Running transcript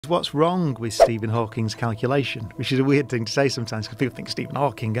What's wrong with Stephen Hawking's calculation? Which is a weird thing to say sometimes, because people think Stephen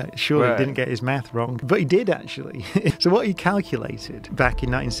Hawking surely didn't get his math wrong. But he did, actually. So what he calculated back in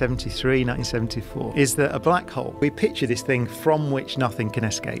 1973, 1974, is that a black hole, we picture this thing from which nothing can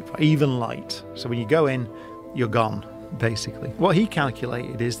escape, even light. So when you go in, you're gone, basically. What he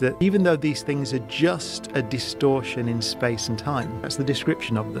calculated is that even though these things are just a distortion in space and time, that's the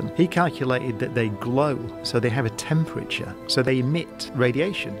description of them, he calculated that they glow, so they have a temperature, so they emit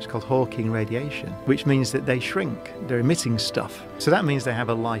radiation. It's called Hawking radiation, which means that they shrink. They're emitting stuff. So that means they have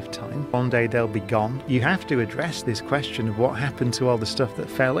a lifetime. One day they'll be gone. You have to address this question of what happened to all the stuff that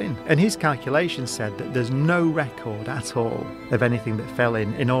fell in. And his calculation said that there's no record at all of anything that fell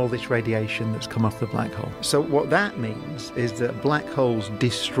in all this radiation that's come off the black hole. So what that means is that black holes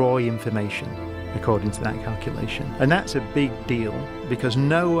destroy information, according to that calculation. And that's a big deal, because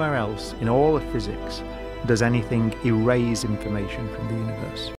nowhere else in all of physics does anything erase information from the universe.